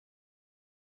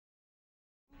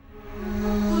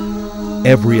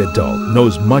Every adult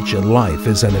knows much in life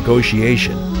is a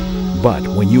negotiation. But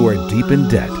when you are deep in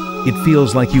debt, it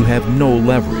feels like you have no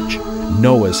leverage,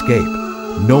 no escape,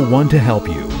 no one to help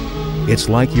you. It's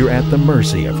like you're at the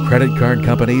mercy of credit card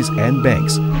companies and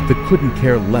banks that couldn't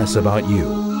care less about you.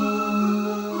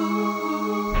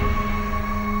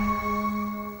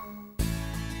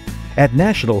 At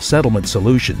National Settlement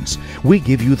Solutions, we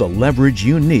give you the leverage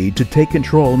you need to take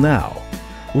control now.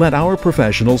 Let our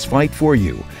professionals fight for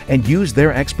you and use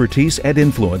their expertise and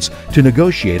influence to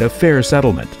negotiate a fair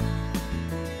settlement.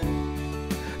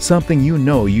 Something you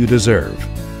know you deserve.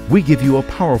 We give you a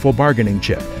powerful bargaining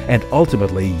chip, and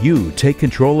ultimately you take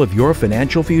control of your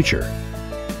financial future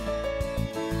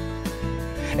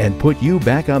and put you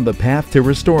back on the path to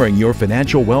restoring your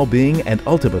financial well-being and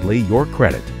ultimately your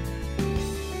credit.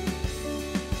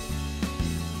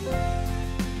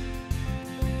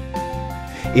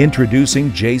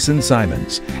 Introducing Jason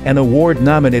Simons, an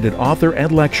award-nominated author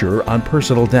and lecturer on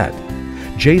personal debt.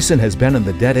 Jason has been in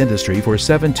the debt industry for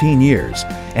 17 years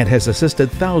and has assisted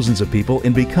thousands of people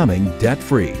in becoming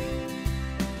debt-free.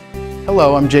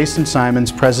 Hello, I'm Jason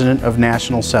Simons, President of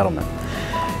National Settlement.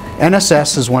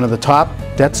 NSS is one of the top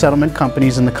debt settlement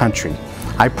companies in the country.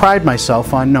 I pride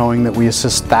myself on knowing that we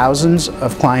assist thousands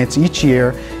of clients each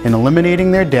year in eliminating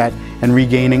their debt and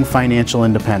regaining financial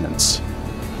independence.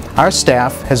 Our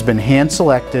staff has been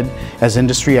hand-selected as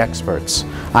industry experts.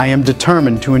 I am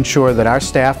determined to ensure that our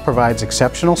staff provides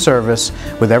exceptional service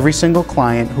with every single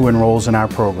client who enrolls in our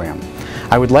program.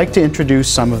 I would like to introduce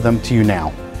some of them to you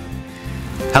now.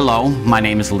 Hello, my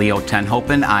name is Leo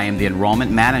Tenhopen. I am the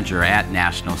Enrollment Manager at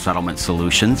National Settlement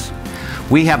Solutions.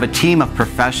 We have a team of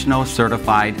professional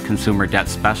certified consumer debt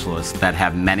specialists that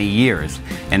have many years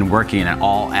in working in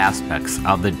all aspects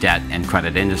of the debt and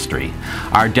credit industry.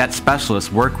 Our debt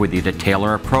specialists work with you to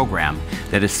tailor a program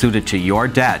that is suited to your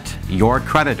debt, your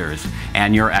creditors,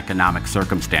 and your economic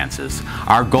circumstances.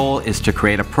 Our goal is to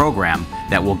create a program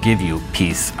that will give you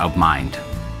peace of mind.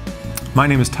 My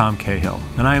name is Tom Cahill,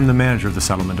 and I am the manager of the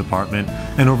settlement department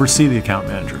and oversee the account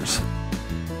managers.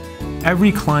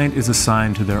 Every client is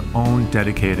assigned to their own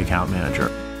dedicated account manager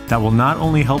that will not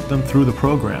only help them through the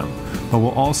program, but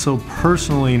will also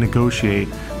personally negotiate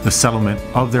the settlement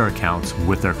of their accounts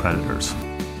with their creditors.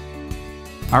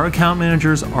 Our account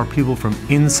managers are people from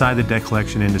inside the debt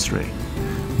collection industry.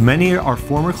 Many are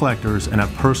former collectors and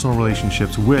have personal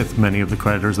relationships with many of the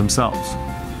creditors themselves.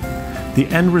 The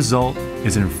end result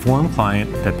is an informed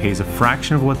client that pays a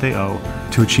fraction of what they owe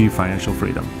to achieve financial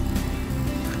freedom.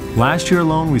 Last year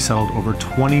alone, we settled over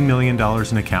 $20 million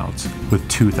in accounts with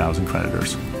 2,000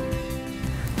 creditors.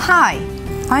 Hi,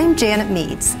 I'm Janet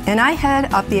Meads, and I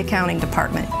head up the accounting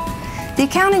department. The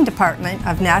accounting department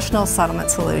of National Settlement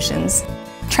Solutions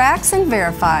tracks and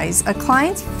verifies a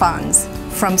client's funds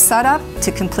from setup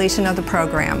to completion of the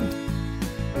program.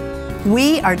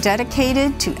 We are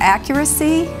dedicated to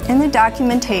accuracy in the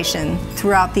documentation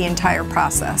throughout the entire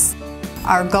process.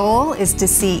 Our goal is to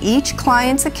see each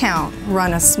client's account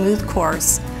run a smooth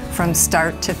course from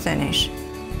start to finish.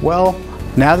 Well,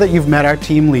 now that you've met our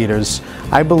team leaders,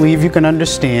 I believe you can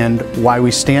understand why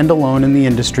we stand alone in the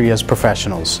industry as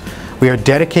professionals. We are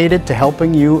dedicated to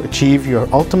helping you achieve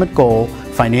your ultimate goal,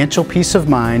 financial peace of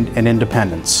mind and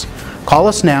independence. Call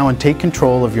us now and take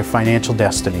control of your financial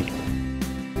destiny.